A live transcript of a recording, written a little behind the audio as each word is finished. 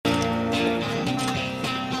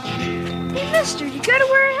faster. You gotta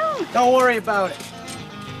wear a helmet. Don't worry about it.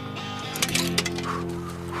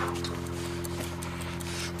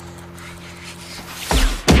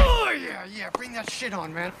 Oh, yeah, bring that shit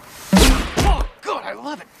on, man. Oh, God, I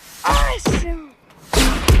love it. Awesome.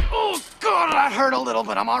 Oh, God, that hurt a little,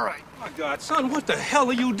 but I'm all right. Oh, my God, son, what the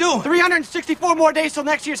hell are you doing? 364 more days till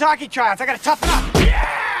next year's hockey tryouts. I gotta toughen up.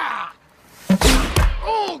 Yeah!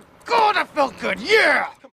 Oh, God, that felt good. Yeah!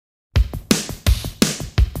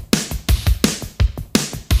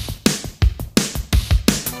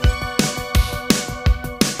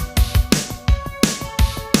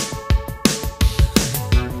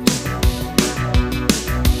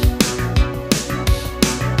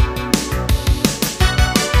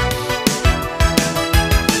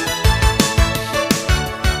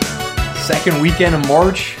 Second weekend of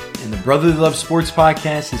March, and the Brotherly Love Sports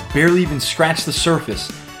Podcast has barely even scratched the surface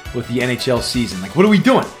with the NHL season. Like, what are we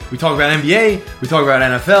doing? We talk about NBA, we talk about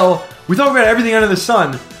NFL, we talk about everything under the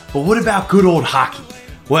sun, but what about good old hockey?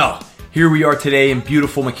 Well, here we are today in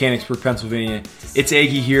beautiful Mechanicsburg, Pennsylvania. It's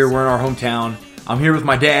Aggie here, we're in our hometown. I'm here with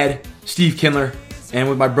my dad, Steve Kindler, and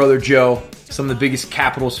with my brother Joe, some of the biggest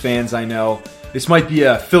Capitals fans I know. This might be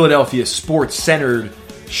a Philadelphia sports-centered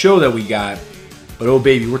show that we got, but oh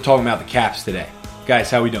baby, we're talking about the Caps today.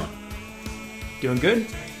 Guys, how we doing? Doing good?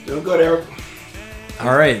 Doing good, Eric.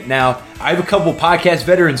 All right, now I have a couple podcast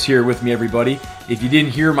veterans here with me, everybody. If you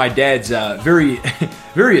didn't hear my dad's very,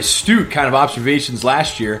 very astute kind of observations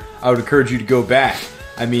last year, I would encourage you to go back.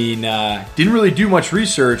 I mean, didn't really do much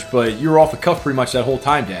research, but you were off the cuff pretty much that whole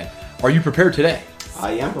time, Dad. Are you prepared today?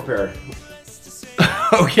 I am prepared.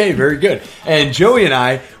 Okay, very good. And Joey and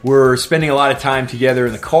I were spending a lot of time together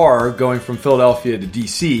in the car going from Philadelphia to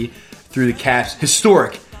D.C. through the Caps'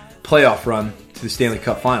 historic playoff run to the Stanley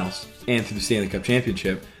Cup Finals and to the Stanley Cup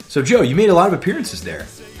Championship. So, Joe, you made a lot of appearances there.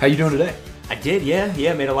 How you doing today? I did,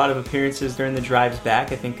 yeah. Made a lot of appearances during the drives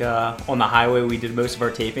back. I think on the highway we did most of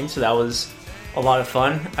our taping, so that was a lot of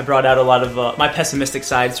fun. I brought out a lot of my pessimistic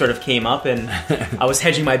side sort of came up, and I was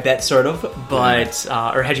hedging my bet sort of, but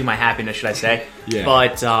or hedging my happiness, should I say? Yeah.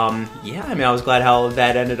 But yeah, I mean, I was glad how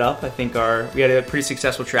that ended up. I think we had a pretty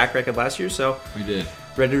successful track record last year, so We did.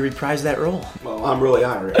 ready to reprise that role. Well, I'm really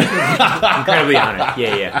honored. Incredibly honored.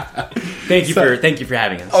 Yeah. Thank you for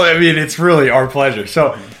having us. Oh, I mean, it's really our pleasure.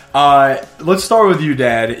 So, let's start with you,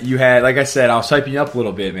 Dad. You had, like I said, I was hyping you up a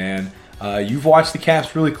little bit, man. You've watched the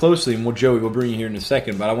Caps really closely, and Joey, we'll bring you here in a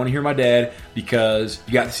second. But I want to hear my dad because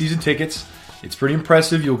you got the season tickets. It's pretty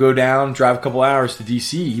impressive. You'll go down, drive a couple hours to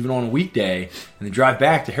D.C., even on a weekday, and then drive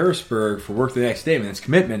back to Harrisburg for work the next day. Man, that's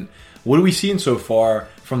commitment. What are we seeing so far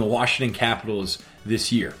from the Washington Capitals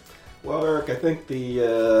this year? Well, Eric, I think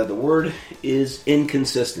the word is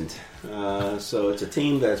inconsistent. So it's a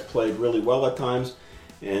team that's played really well at times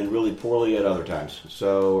and really poorly at other times.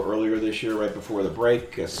 So earlier this year, right before the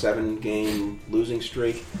break, a 7-game losing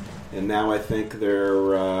streak, and now I think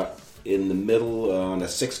they're in the middle on a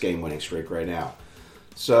 6-game winning streak right now.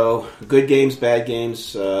 So good games, bad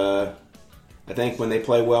games. I think when they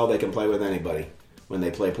play well, they can play with anybody. When they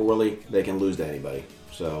play poorly, they can lose to anybody.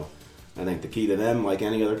 So I think the key to them, like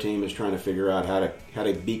any other team, is trying to figure out how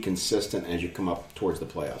to be consistent as you come up towards the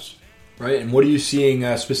playoffs. Right, and what are you seeing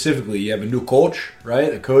specifically? You have a new coach,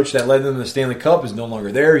 right? A coach that led them to the Stanley Cup is no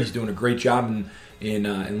longer there. He's doing a great job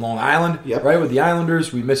in Long Island, Yep. right, with the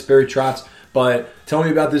Islanders. We miss Barry Trotz. But tell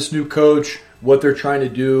me about this new coach, what they're trying to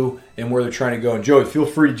do, and where they're trying to go. And Joey, feel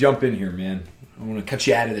free to jump in here, man. I want to cut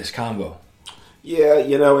you out of this combo. Yeah,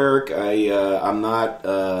 Eric, I'm not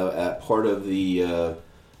part of the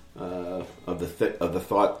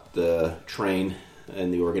thought train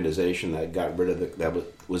in the organization that got rid of that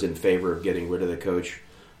was in favor of getting rid of the coach.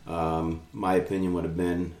 My opinion would have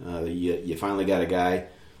been you finally got a guy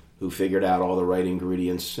who figured out all the right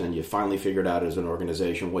ingredients, and you finally figured out as an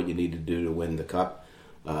organization what you need to do to win the cup.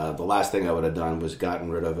 The last thing I would have done was gotten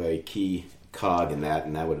rid of a key cog in that,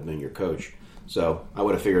 and that would have been your coach. So I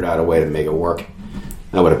would have figured out a way to make it work.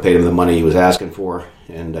 I would have paid him the money he was asking for,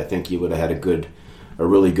 and I think he would have had a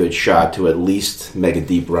really good shot to at least make a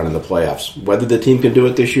deep run in the playoffs. Whether the team can do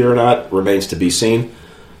it this year or not remains to be seen.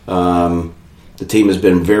 The team has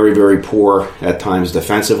been very, very poor at times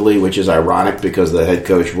defensively, which is ironic because the head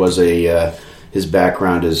coach was his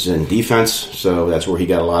background is in defense, so that's where he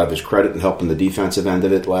got a lot of his credit in helping the defensive end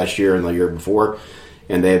of it last year and the year before.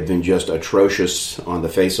 And they have been just atrocious on the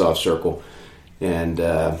face-off circle. And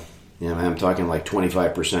I'm talking like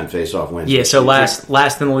 25% face-off wins. Yeah, so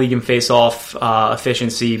last in the league in face-off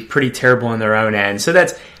efficiency, pretty terrible in their own end. So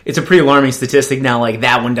it's a pretty alarming statistic. Now, like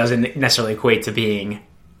that one doesn't necessarily equate to being,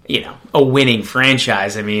 a winning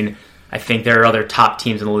franchise. I mean, I think there are other top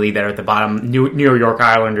teams in the league that are at the bottom. New York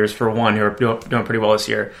Islanders, for one, who are doing pretty well this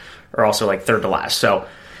year, are also like third to last. So, I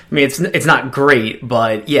mean, it's not great,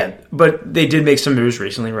 but they did make some moves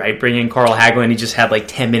recently, right? Bringing in Carl Hagelin, he just had like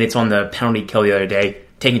 10 minutes on the penalty kill the other day,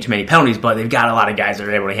 taking too many penalties, but they've got a lot of guys that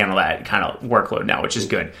are able to handle that kind of workload now, which is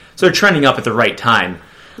good. So they're trending up at the right time.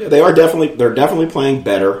 Yeah, they're definitely playing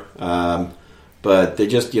better, but they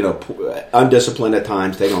just undisciplined at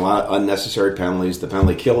times, taking a lot of unnecessary penalties. The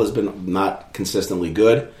penalty kill has been not consistently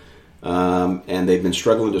good, and they've been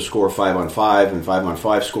struggling to score 5-on-5, and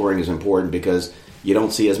 5-on-5 scoring is important because you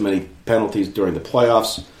don't see as many penalties during the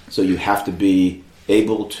playoffs, so you have to be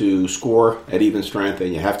able to score at even strength,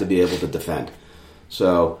 and you have to be able to defend.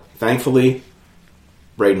 So, thankfully,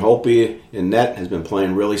 Braden Holtby in net has been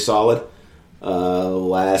playing really solid.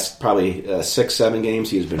 Last probably 6-7 games,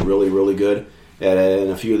 he has been really, really good. And in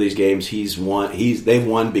a few of these games, they've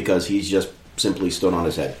won because he's just simply stood on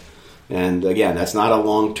his head. And again, that's not a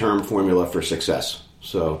long-term formula for success.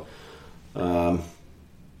 So, I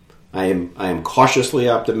am cautiously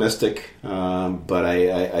optimistic, but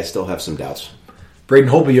I still have some doubts. Braden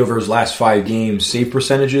Holtby over his last 5 games, save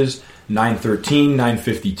percentages, .913,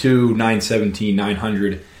 .952, .917,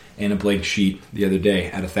 .900, and a blank sheet the other day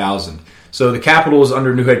at 1,000. So the Capitals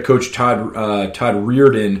under new head coach Todd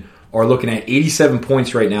Reardon are looking at 87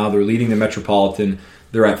 points right now. They're leading the Metropolitan.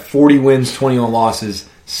 They're at 40 wins, 21 losses,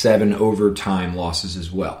 7 overtime losses as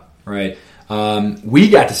well. Right? We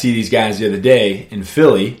got to see these guys the other day in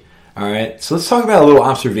Philly. All right, so let's talk about a little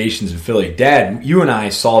observations in Philly. Dad, you and I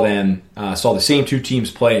saw the same 2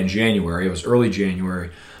 teams play in January. It was early January.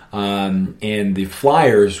 And the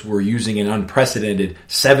Flyers were using an unprecedented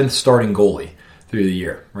 7th starting goalie through the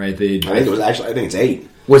year, right? I think it's 8.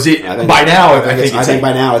 Was it by now? I think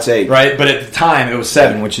by now it's 8, right? But at the time it was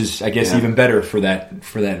 7, which is, I guess, even better for that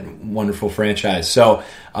wonderful franchise. So,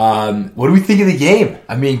 what do we think of the game?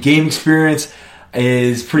 I mean, game experience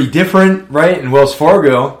is pretty different, right, in Wells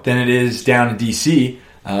Fargo than it is down in DC.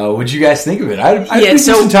 What did you guys think of it? I had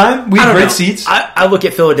some time. We had great seats. I look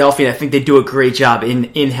at Philadelphia, and I think they do a great job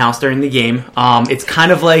in-house during the game. It's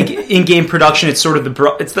kind of like in-game production. It's sort of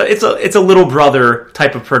it's a little brother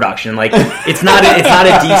type of production. Like it's not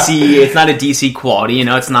a DC quality. You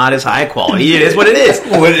know, it's not as high quality. It is what it is.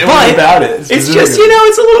 What about it? It's just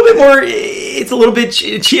it's a little bit more. It's a little bit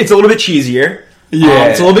cheesier. Yeah,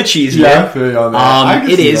 it's a little bit cheesier. Yeah, I feel you on that.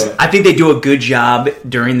 It is. That. I think they do a good job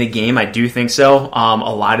during the game. I do think so. A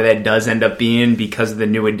lot of that does end up being because of the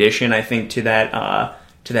new addition, I think, to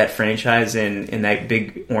that franchise and that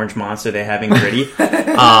big orange monster they have in Gritty.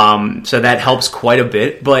 So that helps quite a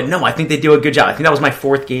bit. But no, I think they do a good job. I think that was my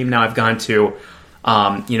 4th game now I've gone to.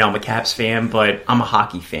 I'm a Caps fan, but I'm a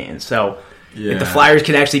hockey fan. So if the Flyers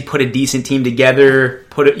can actually put a decent team together,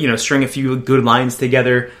 string a few good lines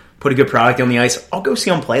together, put a good product on the ice, I'll go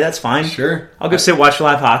see them play. That's fine. Sure. I'll go watch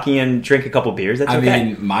live hockey and drink a couple beers. That's okay. I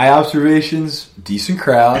mean, my observations, decent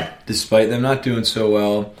crowd, despite them not doing so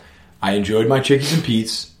well. I enjoyed my Chickies and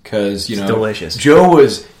Pete's because, it's delicious. Joe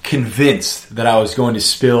was convinced that I was going to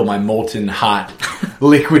spill my molten hot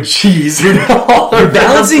liquid cheese. You're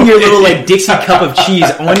balancing your little Dixie cup of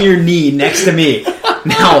cheese on your knee next to me.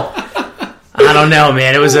 Now, I don't know,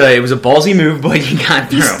 man. It was a ballsy move, but you got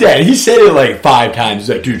through. He said it 5 times. He's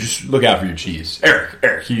like, dude, just look out for your cheese.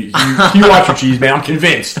 Eric, you watch your cheese, man. I'm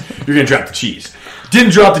convinced you're going to drop the cheese.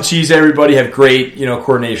 Didn't drop the cheese. Everybody had great,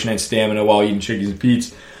 coordination and stamina while eating Chickies and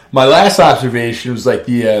Pete's. My last observation was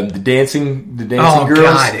the dancing girls.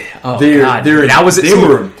 God. God. You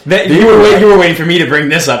were waiting for me to bring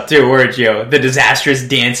this up too, weren't you? The disastrous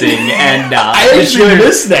dancing and I actually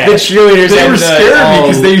missed that. The cheerleaders. They were scared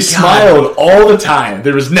because they smiled all the time.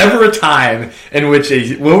 There was never a time in which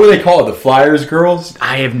what were they called? The Flyers girls?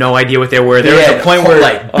 I have no idea what they were. There was a point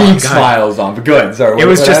where big smiles on. But good. Sorry. It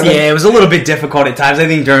was just it was a little bit difficult at times. I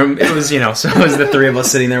think it was so it was the 3 of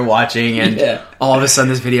us sitting there watching and all of a sudden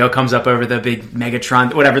this video comes up over the big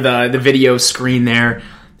Megatron, whatever the video screen there,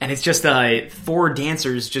 and it's just 4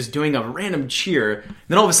 dancers just doing a random cheer.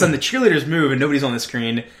 Then all of a sudden the cheerleaders move and nobody's on the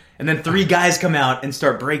screen, and then 3 guys come out and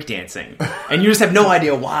start breakdancing, and you just have no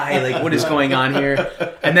idea why, what is going on here.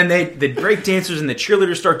 And then the breakdancers and the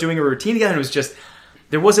cheerleaders start doing a routine together, and it was just.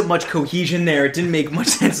 There wasn't much cohesion there. It didn't make much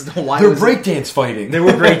sense as to why. They were breakdance fighting. They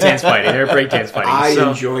were breakdance fighting. I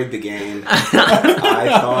enjoyed the game.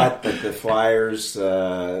 I thought that the Flyers,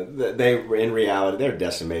 they were in reality, they're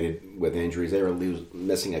decimated with injuries. They were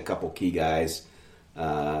missing a couple key guys,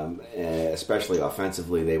 especially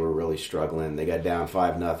offensively. They were really struggling. They got down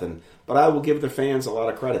 5-0. But I will give the fans a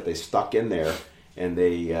lot of credit. They stuck in there, and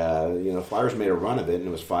they, Flyers made a run of it, and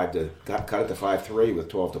it was cut it to 5-3 with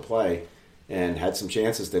 12 to play. and had some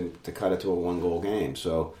chances to cut it to a 1-goal game.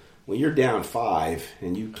 So when you're down 5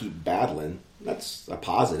 and you keep battling, that's a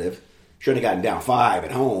positive. Shouldn't have gotten down 5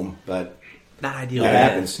 at home, but not ideal. that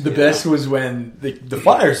happens. The best was when the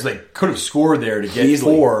Flyers could have scored there to get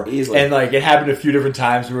Easily. 4, Easily. and it happened a few different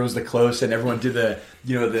times where it was the close, and everyone did the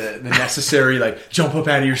necessary jump up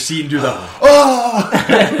out of your seat and do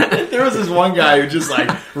the There was this one guy who just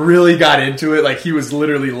really got into it, he was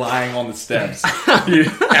literally lying on the steps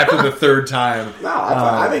after the 3rd time. No,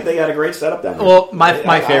 I think they got a great setup down there. Well, my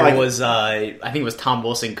favorite like was I think it was Tom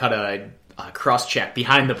Wilson cut a cross check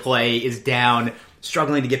behind the play, is down,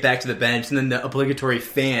 struggling to get back to the bench, and then the obligatory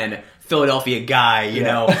fan, Philadelphia guy,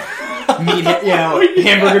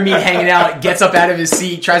 hamburger meat hanging out, gets up out of his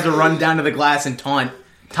seat, tries to run down to the glass and taunt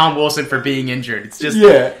Tom Wilson for being injured. It's just,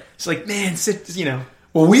 it's man, sit,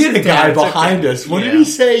 Well, we had a guy it's behind okay. us. What did he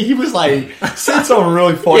say? He was said something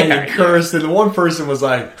really funny and cursed, and the one person was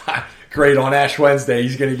great, on Ash Wednesday,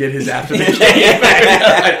 he's going to get his after the game.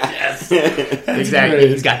 Yes. Exactly. Great.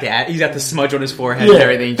 He's got that. He's got the smudge on his forehead and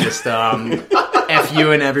everything. Just F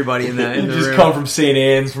you and everybody in the Just room. come from St.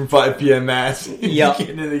 Anne's from 5 p.m. Mass. Yep. Get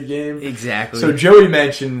into the game. Exactly. So Joey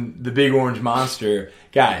mentioned the Big Orange Monster.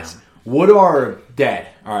 Guys, what are Dad?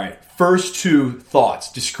 All right. First 2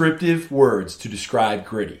 thoughts, descriptive words to describe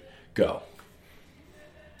Gritty. Go.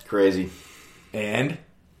 crazy, And?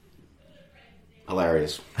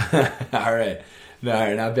 hilarious. All right.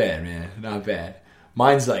 No, not bad, man. Not bad.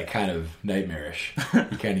 Mine's kind of nightmarish.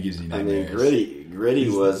 He kind of gives me I mean, nightmares. Gritty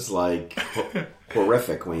was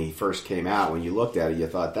horrific when he first came out. When you looked at it, you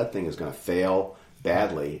thought that thing is going to fail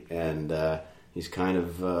badly, and he's kind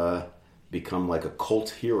of become like a cult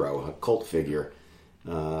hero, a cult figure.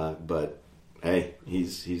 But hey,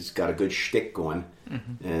 he's got a good shtick going,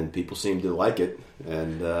 and people seem to like it.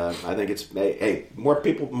 And I think it's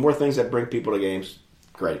more things that bring people to games.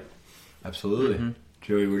 Great. Absolutely.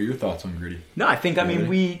 Joey, what are your thoughts on Gritty? No, I think,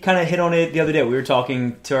 we kind of hit on it the other day. We were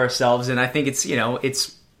talking to ourselves, and I think it's,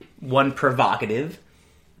 it's one, provocative,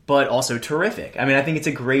 but also terrific. I think it's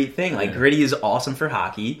a great thing. Gritty is awesome for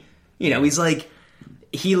hockey. He's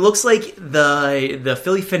he looks like the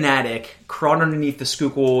Philly Fanatic crawled underneath the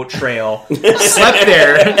Schuylkill Trail, slept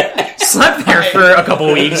there for a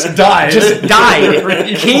couple weeks, died,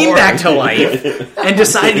 came back to life, and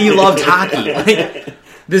decided he loved hockey.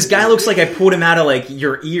 This guy looks like I pulled him out of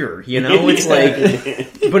your ear, It's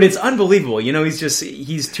but it's unbelievable,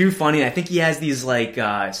 he's too funny. I think he has these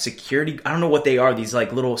security, I don't know what they are, these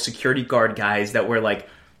little security guard guys that wear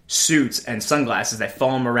suits and sunglasses that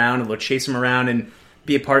follow him around and they'll chase him around and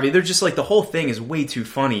be a part of it. They're just the whole thing is way too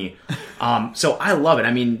funny. So I love it.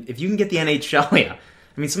 If you can get the NHL,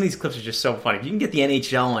 some of these clips are just so funny. If you can get the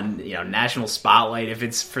NHL on, national spotlight, if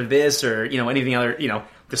it's for this or, anything other,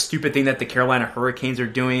 the stupid thing that the Carolina Hurricanes are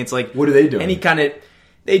doing. It's what are they doing?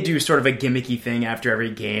 They do sort of a gimmicky thing after every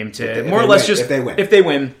game to if they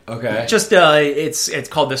win. Okay. Just it's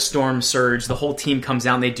called the Storm Surge. The whole team comes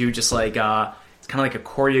out and they do just it's kind of like a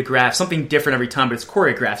choreograph, something different every time, but it's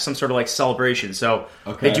choreographed, some sort of celebration. So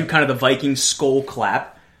they do kind of the Viking skull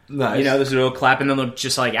clap. Nice. There's a little clap, and then they'll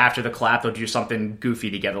just after the clap, they'll do something goofy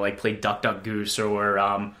together, play Duck Duck Goose,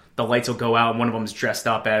 or the lights will go out and one of them's dressed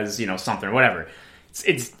up as something or whatever.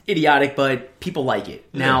 It's idiotic, but people like it.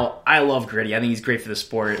 Now, I love Gritty. I think he's great for the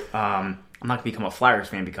sport. I'm not going to become a Flyers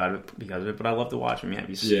fan because of it, but I love to watch him.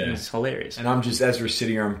 He's hilarious. And I'm just, as we're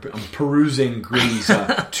sitting here, I'm perusing Gritty's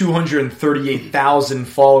 238,000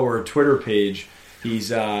 follower Twitter page. He's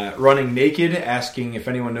running naked, asking if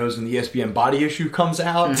anyone knows when the ESPN Body Issue comes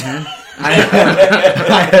out.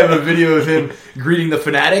 I have a video of him greeting the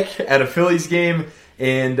Fanatic at a Phillies game,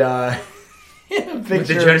 and with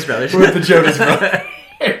the Jonas Brothers. With the Jonas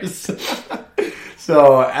Brothers.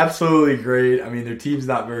 So, absolutely great. Their team's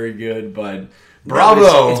not very good, but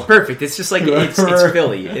bravo! It's perfect. It's just it's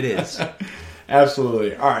Philly. It is.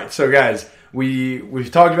 Absolutely. All right, so guys,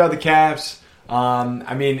 we've talked about the Caps.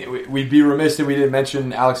 We'd be remiss if we didn't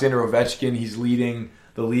mention Alexander Ovechkin. He's leading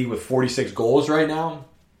the league with 46 goals right now,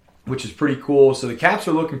 which is pretty cool. So the Caps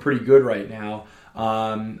are looking pretty good right now.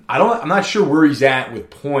 I'm not sure where he's at with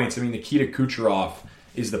points. Nikita Kucherov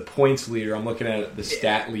is the points leader. I'm looking at the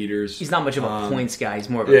stat leaders. He's not much of a points guy. He's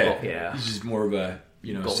more of a He's just more of a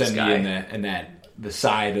goals send guy. me in the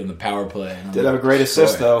side on the power play. Did have a great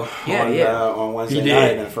assist though on Wednesday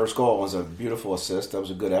night. And the first goal was a beautiful assist. That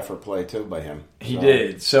was a good effort play too by him. He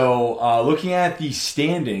did. So looking at the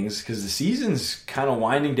standings, because the season's kind of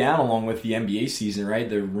winding down along with the NBA season, right?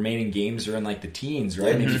 The remaining games are in the teens,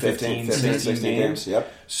 right? Yeah, Maybe 15, 16 games.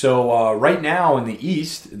 Yep. So right now in the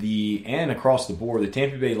East, and across the board, the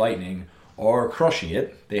Tampa Bay Lightning are crushing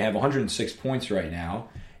it. They have 106 points right now.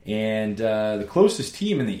 And the closest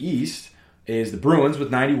team in the East is the Bruins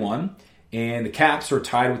with 91, and the Caps are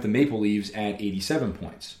tied with the Maple Leafs at 87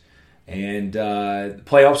 points. And the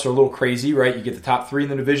playoffs are a little crazy, right? You get the top 3 in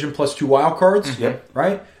the division plus 2 wild cards,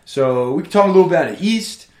 right? So we can talk a little bit about the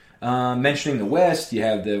East. Mentioning the West, you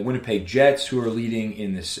have the Winnipeg Jets, who are leading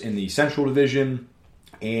in the Central Division,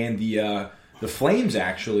 and the Flames,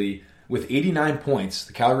 actually, with 89 points.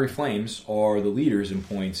 The Calgary Flames are the leaders in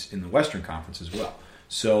points in the Western Conference as well.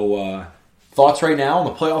 So, thoughts right now on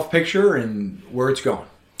the playoff picture and where it's going?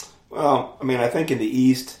 Well, I mean, I think in the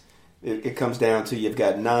East, it comes down to you've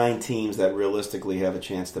got 9 teams that realistically have a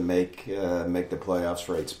chance to make the playoffs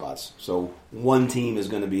for 8 spots. So one team is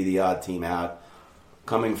going to be the odd team out.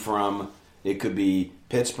 Coming from, it could be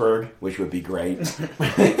Pittsburgh, which would be great.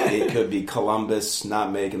 It could be Columbus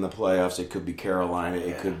not making the playoffs. It could be Carolina.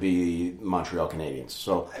 It could be Montreal Canadiens.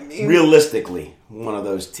 So realistically, one of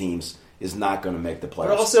those teams is not going to make the playoffs.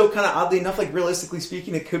 But also, kind of oddly enough, like realistically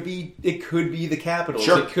speaking, it could be the Capitals.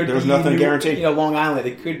 Sure, it could there's be nothing guaranteed. Long Island.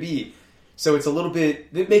 It could be. So it's a little bit.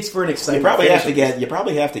 It makes for an exciting. You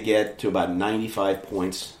probably have to get to about 95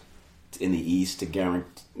 points in the East to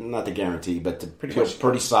guarantee, not to guarantee, but to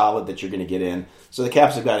pretty solid that you're going to get in. So the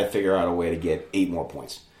Caps have got to figure out a way to get 8 more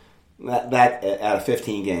points. That out of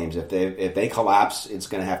 15 games, if they collapse, it's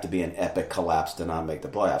going to have to be an epic collapse to not make the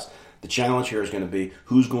playoffs. The challenge here is going to be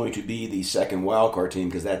who's going to be the second wildcard team,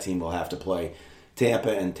 because that team will have to play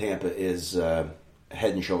Tampa, and Tampa is head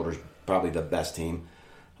and shoulders probably the best team.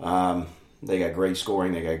 They got great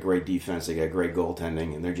scoring, they got great defense, they got great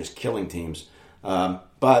goaltending, and they're just killing teams.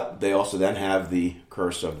 But they also then have the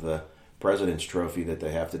curse of the President's Trophy that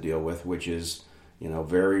they have to deal with, which is,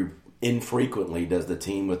 very infrequently does the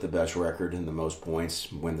team with the best record and the most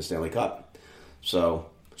points win the Stanley Cup. So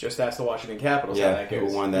just ask the Washington Capitals how that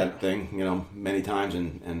goes. Who won that thing, many times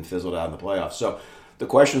and fizzled out in the playoffs. So the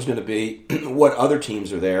question is going to be what other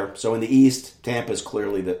teams are there. So in the East, Tampa's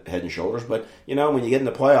clearly the head and shoulders. But, when you get in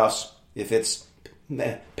the playoffs, if it's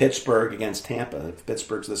Pittsburgh against Tampa, if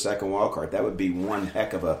Pittsburgh's the second wild card, that would be one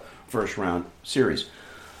heck of a first-round series.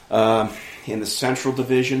 In the Central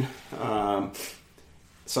Division,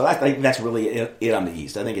 so I think that's really it on the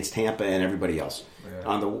East. I think it's Tampa and everybody else. Yeah.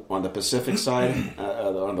 On the Pacific side,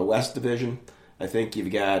 on the West Division, I think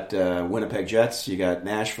you've got Winnipeg Jets, you got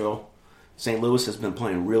Nashville. St. Louis has been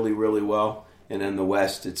playing really, really well. And in the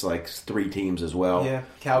West, it's like 3 teams as well. Yeah,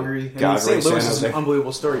 Calgary. St. Louis is an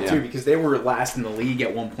unbelievable story, too, because they were last in the league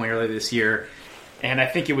at one point earlier this year. And I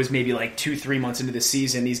think it was maybe like 2-3 months into the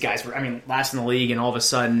season, these guys were, last in the league, and all of a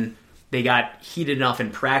sudden they got heated enough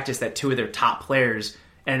in practice that 2 of their top players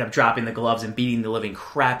ended up dropping the gloves and beating the living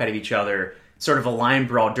crap out of each other, sort of a line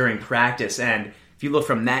brawl during practice. And if you look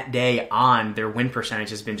from that day on, their win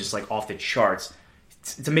percentage has been just like off the charts.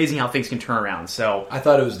 It's amazing how things can turn around. So I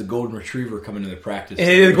thought it was the golden retriever coming to the practice.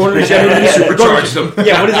 The golden retriever supercharged them.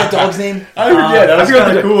 Yeah, what is that dog's name? That was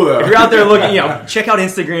kind of cool though. If you're out there looking, check out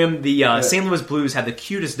Instagram. The St. Louis Blues have the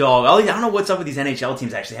cutest dog. I don't know what's up with these NHL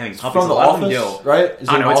teams actually having puppies. From The Office, right?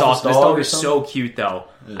 I know it's awesome. This dog is so cute though.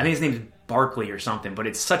 Yeah. I think his name's Barkley or something, but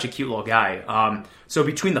it's such a cute little guy. So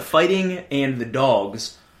between the fighting and the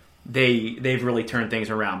dogs, they've really turned things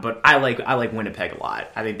around. But I like Winnipeg a lot.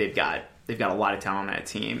 I think they've got a lot of talent on that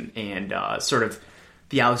team, and sort of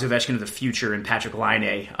the Alex Ovechkin of the future and Patrick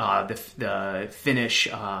Laine, the Finnish,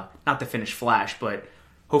 not the Finnish Flash, but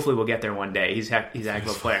hopefully we'll get there one day. He's a heck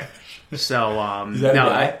of a player. So Is that a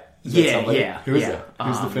guy? Yeah. Who is that?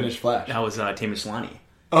 Who's the Finnish Flash? That was Teemu Selanne.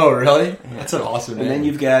 Oh, really? That's an awesome name. And then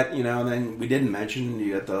you've got, then we didn't mention,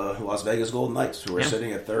 you got the Las Vegas Golden Knights, who are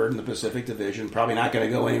sitting at 3rd in the Pacific Division, probably not going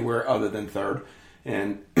to go anywhere other than 3rd.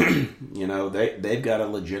 And, they've got a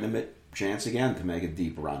legitimate chance again to make a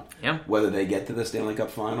deep run. Yeah. Whether they get to the Stanley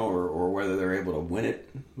Cup final or whether they're able to win it,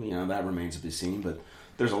 that remains to be seen. But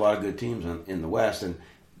there's a lot of good teams in the West, and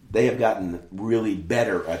they have gotten really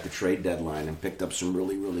better at the trade deadline and picked up some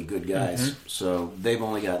really, really good guys. Mm-hmm. So they've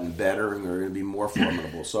only gotten better, and they're going to be more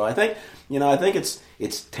formidable. So I think,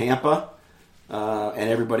 it's Tampa and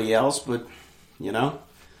everybody else, but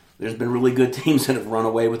there's been really good teams that have run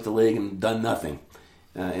away with the league and done nothing.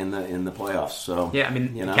 In the playoffs, so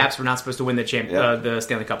the Caps were not supposed to win the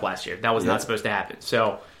Stanley Cup last year. That was not supposed to happen.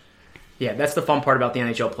 So, that's the fun part about the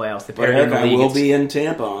NHL playoffs. I will be in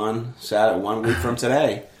Tampa on Saturday, 1 week from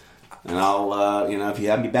today, and I'll if you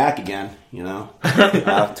have me back again,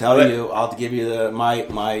 I'll tell you. I'll give you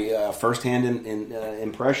my firsthand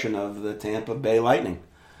impression of the Tampa Bay Lightning.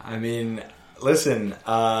 Listen,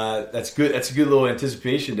 that's good. That's a good little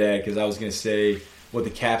anticipation, Dad, because I was going to say what the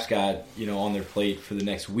Caps got, on their plate for the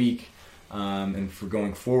next week and for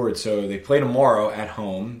going forward. So they play tomorrow at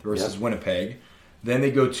home versus Winnipeg. Then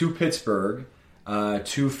they go to Pittsburgh,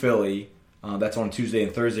 to Philly. That's on Tuesday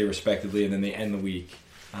and Thursday, respectively. And then they end the week,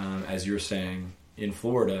 as you're saying, in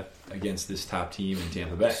Florida against this top team in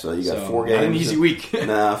Tampa Bay. So you got 4 games. Not an easy week.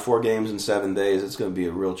 4 games in 7 days. It's going to be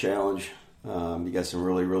a real challenge. You got some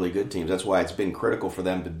really, really good teams. That's why it's been critical for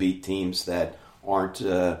them to beat teams that aren't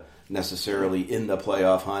necessarily in the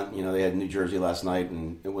playoff hunt. You know, they had New Jersey last night,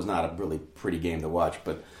 and it was not a really pretty game to watch,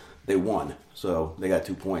 but they won. So they got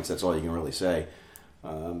 2 points. That's all you can really say.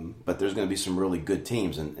 But there's going to be some really good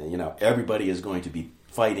teams, and you know, everybody is going to be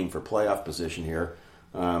fighting for playoff position here.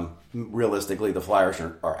 Realistically, the Flyers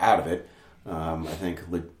are out of it. I think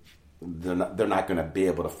they're not going to be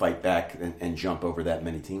able to fight back and jump over that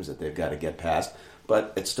many teams that they've got to get past.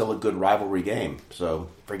 But it's still a good rivalry game. So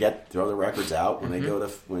throw the records out when they go to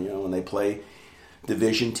when they play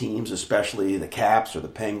division teams, especially the Caps or the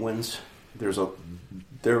Penguins. There's a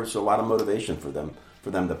lot of motivation for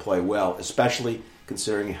them to play well, especially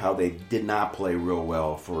considering how they did not play real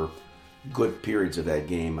well for good periods of that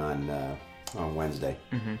game on Wednesday.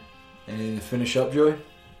 Mm-hmm. Anything to finish up, Joey?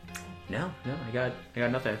 No, I got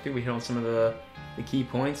nothing. I think we hit on some of the key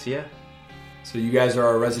points. Yeah. So you guys are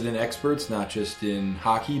our resident experts, not just in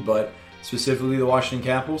hockey, but specifically the Washington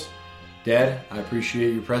Capitals. Dad, I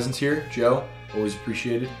appreciate your presence here. Joe, always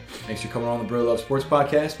appreciated. Thanks for coming on the Brother Love Sports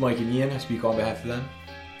Podcast. Mike and Ian, I speak on behalf of them.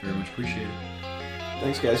 Very much appreciated.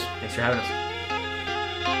 Thanks, guys. Thanks for having us.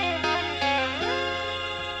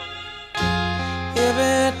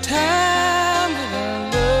 Every time that I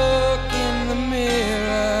look in the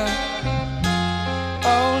mirror,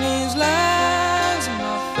 all these lines in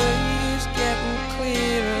my face getting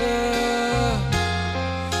clearer.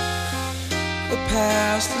 The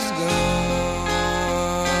past is gone,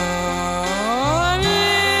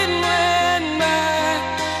 it went by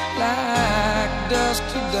like dusk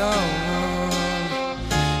to dawn.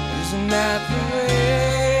 Isn't that the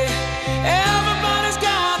way? Everybody's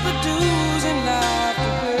got the dues in life to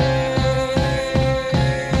pay.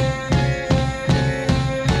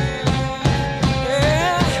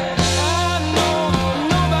 Yeah, I know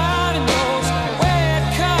nobody knows where it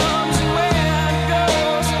comes and where it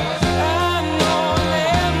goes. I know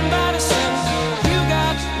everybody says you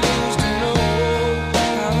got to lose to know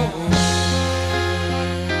how to win.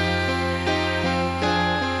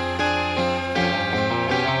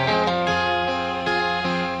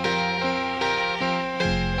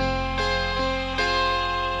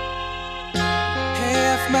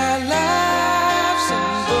 Half my life's in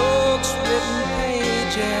books, written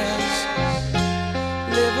pages,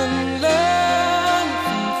 living, learn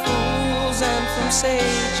from fools and from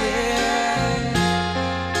sages.